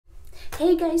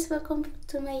Hey guys, welcome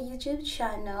to my YouTube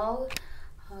channel.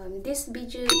 This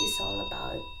video is all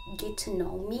about get to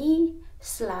know me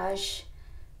slash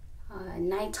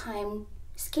nighttime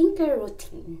skincare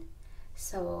routine.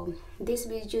 So this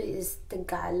video is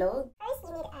Tagalog. First,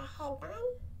 you need a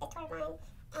headband, the tall one,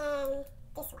 and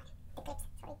this one, the clips.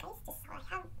 Sorry guys, this is all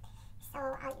I have. So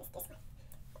I'll use this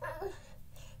one.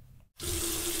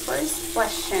 First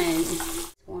question.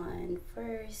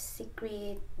 First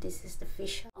secret. This is the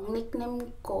fish. Ang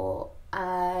nickname ko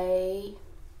ay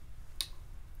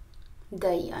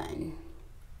Dayan.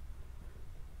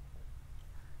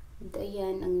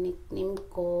 Dayan ang nickname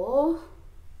ko.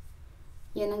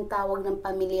 Yan ang tawag ng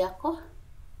pamilya ko.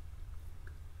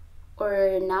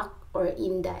 Or Nak or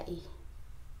Inday.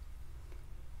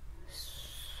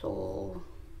 So,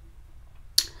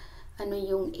 ano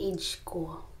yung age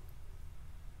ko?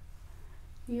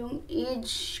 Yung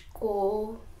age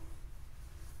ko,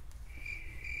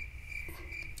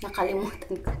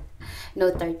 nakalimutan ko.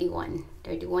 No, 31.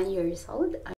 31 years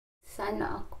old.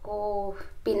 Sana ako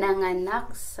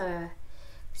pinanganak sa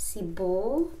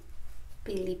Cebu,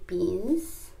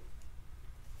 Philippines.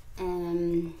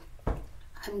 I'm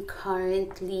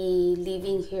currently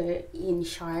living here in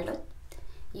Charlotte,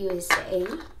 USA.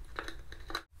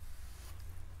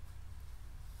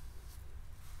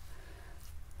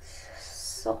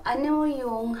 So, ano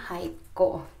yung height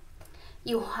ko?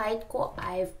 Yung height ko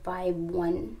ay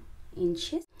 5'1"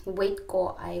 inches. Weight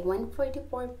ko ay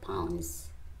 144 pounds.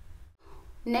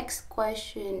 Next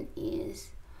question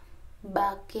is,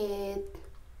 bakit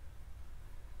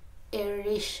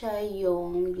Ericia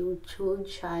yung YouTube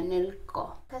channel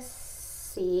ko?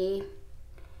 Kasi,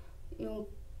 yung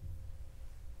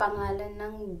pangalan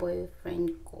ng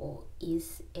boyfriend ko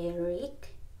is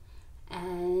Eric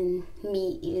and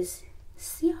me is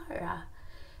Ciara.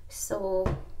 So,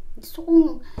 gusto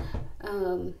kong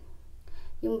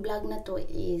yung vlog na to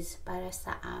is para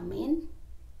sa amin.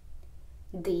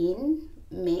 Then,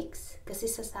 mix. Kasi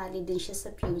sasali din siya sa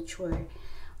future.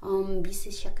 Busy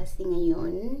siya kasi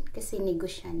ngayon. Kasi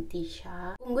negosyante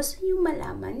siya. Kung gusto niyo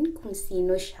malaman kung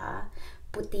sino siya,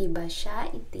 puti ba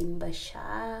siya, itim ba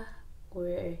siya,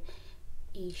 or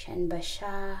Asian ba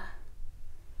siya,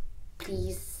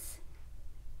 please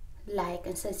like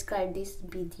and subscribe this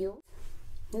video.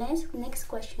 Next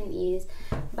question is,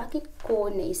 bakit ko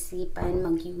naisipan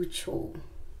mag-YouTube?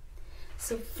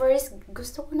 So first,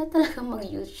 gusto ko na talaga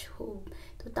mag-YouTube.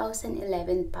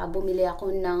 2011 pa, bumili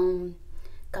ako ng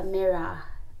camera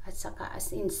at saka as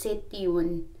in set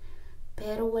yun.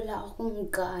 Pero wala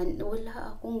akong wala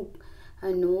akong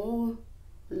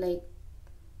like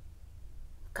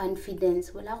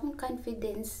confidence. Wala akong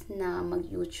confidence na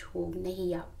mag-YouTube.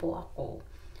 Nahiya po ako.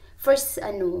 First,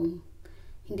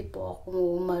 hindi po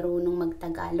ako marunong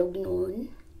mag-Tagalog noon.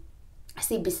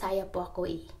 Kasi Bisaya po ako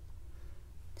eh.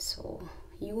 So,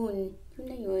 yun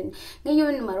na yun.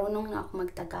 Ngayon, marunong na ako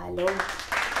mag-Tagalog.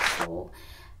 So,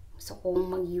 gusto kong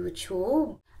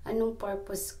mag-YouTube. Anong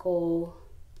purpose ko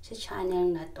sa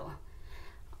channel na to?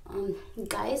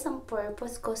 Guys, ang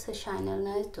purpose ko sa channel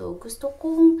na to, gusto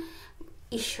kong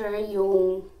i-share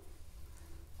yung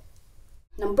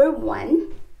number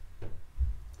 1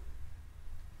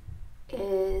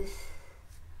 is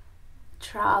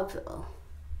travel.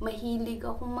 Mahilig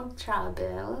akong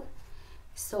mag-travel.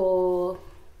 So,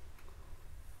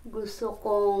 gusto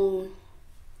kong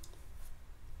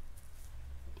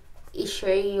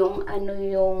i-share yung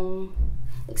yung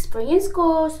experience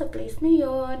ko sa place na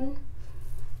yun.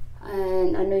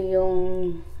 And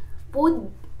yung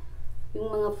food, yung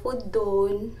mga food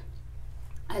doon.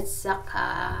 At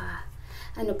saka,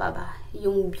 pa ba?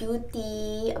 Yung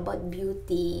beauty, about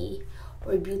beauty,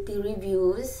 or beauty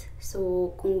reviews. So,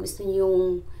 kung gusto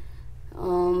nyong,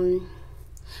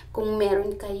 kung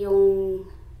meron kayong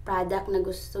product na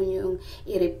gusto nyong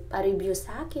i-review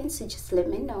sa akin, so just let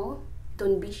me know.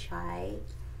 Don't be shy.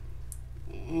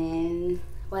 And,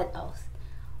 what else?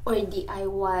 Or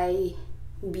DIY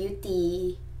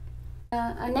beauty.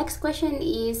 Next question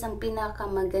is, ang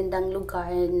pinakamagandang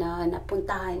lugar na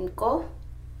napuntahan ko?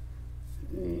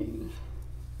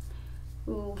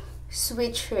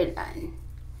 Switzerland.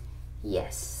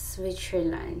 Yes,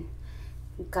 Switzerland.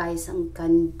 Guys, ang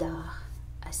ganda.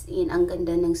 As in, ang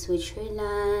ganda ng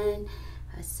Switzerland.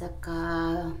 At saka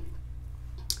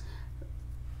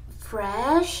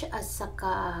fresh. At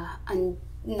saka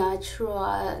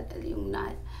natural. Yung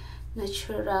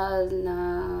natural na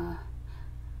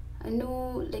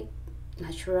like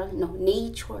natural? No,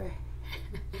 nature.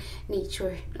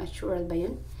 Natural ba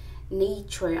yun?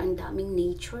 Nature, ang daming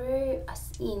nature,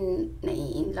 as in,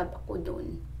 nai-inlove ako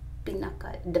doon.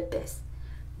 Pinaka the best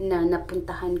na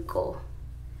napuntahan ko.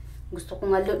 Gusto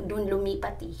ko nga dun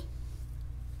lumipat eh.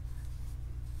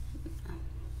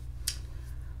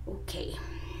 Okay.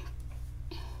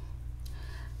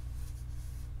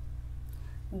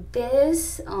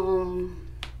 This,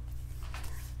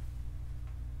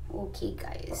 okay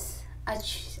guys,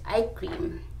 eye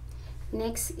cream.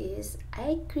 Next is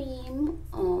eye cream.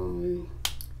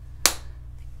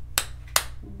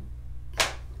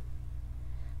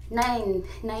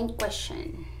 Nine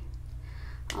question.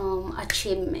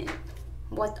 Achievement.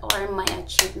 What are my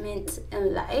achievements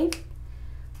in life?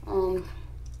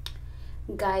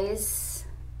 Guys,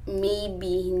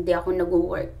 maybe hindi ako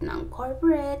nag-work ng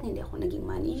corporate, hindi ako naging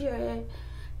manager,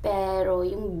 pero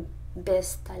yung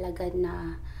best talaga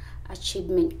na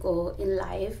achievement ko in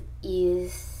life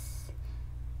is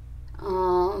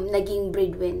naging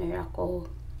breadwinner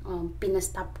ako.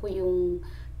 Pinastop ko yung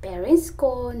parents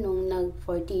ko nung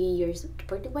 41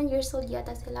 years old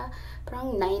yata sila,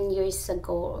 parang 9 years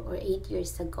ago or 8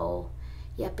 years ago.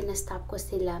 Yeah, pinastop ko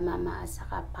sila, mama at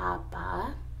saka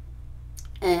papa.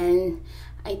 And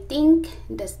I think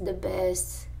that's the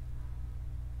best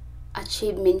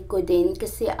achievement ko din,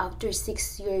 kasi after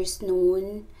 6 years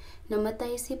noon,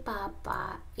 namatay si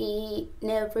papa,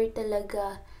 never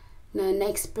talaga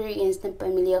na-experience ng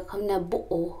pamilya ko na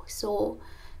buo. So,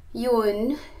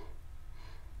 yun,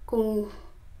 kung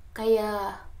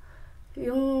kaya,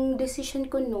 yung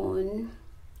decision ko noon,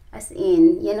 as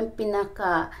in, yan ang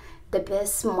the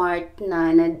best smart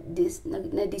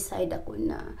na-decide ako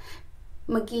na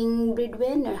maging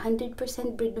breadwinner,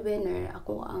 100% breadwinner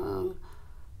ako ang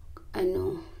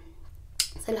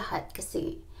sa lahat,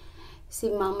 kasi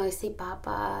si mama, si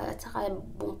papa at saka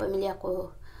buong pamilya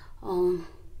ko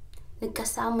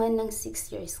nagkasama ng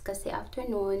 6 years, kasi after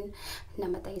noon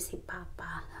namatay si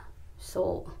papa.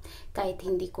 So kahit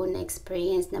hindi ko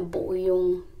na-experience na buo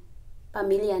yung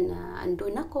pamilya na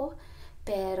andun ako,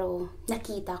 pero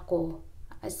nakita ko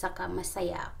at saka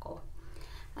masaya ako.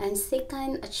 And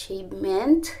second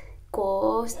achievement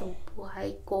ko sa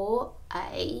buhay ko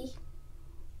ay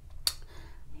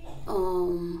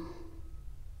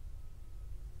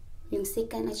yung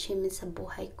second achievement sa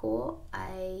buhay ko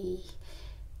ay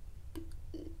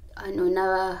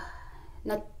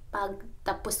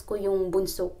napagtapos ko yung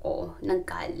bunso ko ng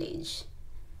college.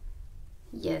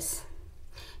 Yes.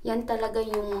 Yan talaga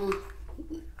yung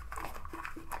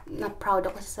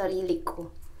na-proud ako sa sarili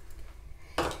ko.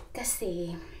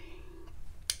 Kasi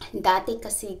dati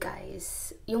kasi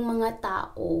guys, yung mga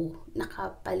tao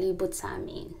nakapalibot sa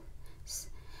amin,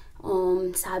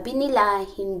 sabi nila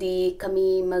hindi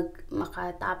kami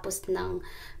makatapos ng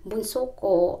bunso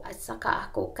ko at saka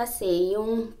ako, kasi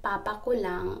yung papa ko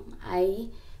lang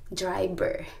ay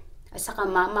driver at saka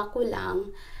mama ko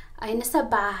lang ay nasa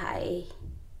bahay,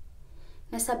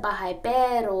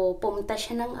 pero pumunta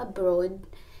siya ng abroad,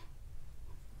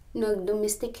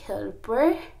 nag-domestic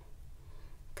helper.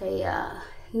 Kaya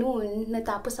noon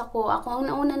natapos ako ang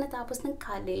nauna natapos ng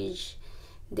college,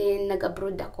 then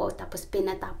nag-abroad ako, tapos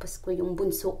pinatapos ko yung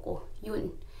bunso ko,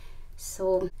 yun.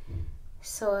 So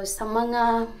sa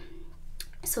mga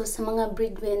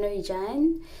breadwinner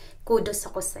dyan, kudos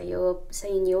ako sa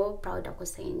inyo, proud ako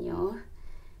sa inyo,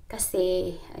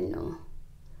 kasi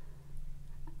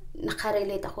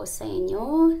nakarelate ako sa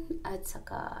inyo at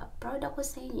saka proud ako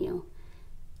sa inyo.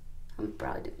 I'm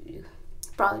proud of you.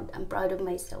 I'm proud of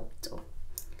myself too.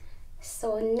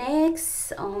 So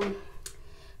next,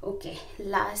 okay,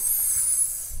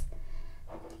 last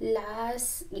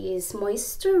is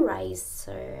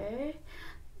moisturizer,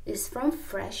 is from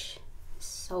Fresh.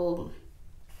 So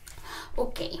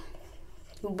okay,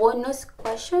 bonus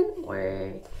question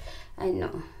or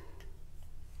 10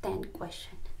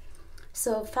 question.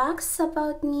 So facts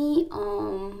about me,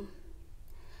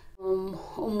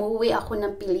 umuwi ako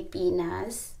ng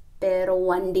Pilipinas, pero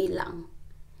 1 day lang.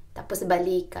 Tapos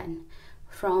balikan.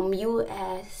 From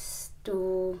US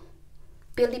to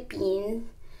Philippines.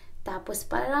 Tapos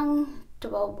parang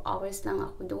 12 hours lang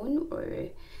ako doon. Or,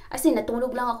 as in,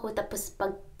 natulog lang ako. Tapos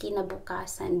pag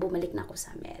kinabukasan, bumalik na ako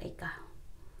sa Amerika.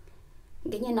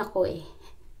 Ganyan ako eh.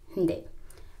 Hindi.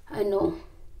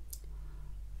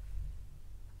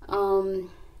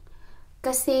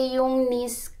 Kasi yung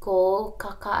niece ko,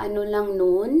 kakaano lang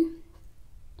noon,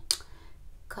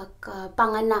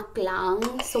 kakapanganak lang,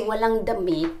 so walang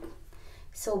damit.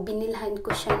 So binilhan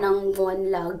ko siya ng 1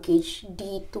 luggage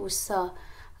dito sa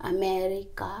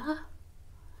Amerika.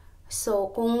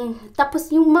 So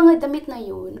tapos yung mga damit na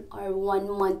yun are 1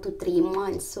 month to 3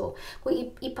 months. So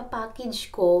kung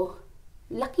ipapackage ko,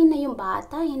 laki na yung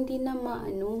bata, hindi na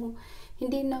maano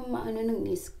ng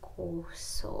niece ko.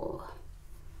 So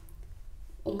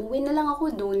umuwi na lang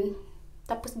ako dun.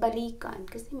 tapos balikan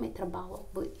kasi may trabaho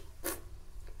ako eh.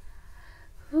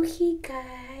 Okay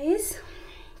guys,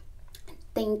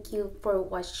 thank you for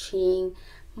watching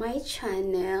my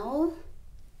channel.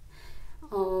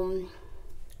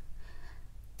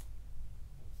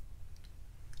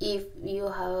 If you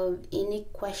have any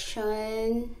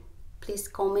question,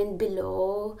 please comment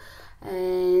below,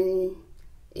 and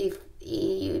if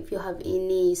you have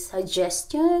any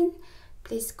suggestion,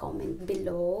 please comment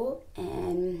below.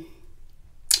 And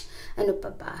ano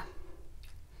pa ba?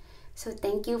 So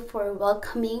thank you for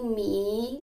welcoming me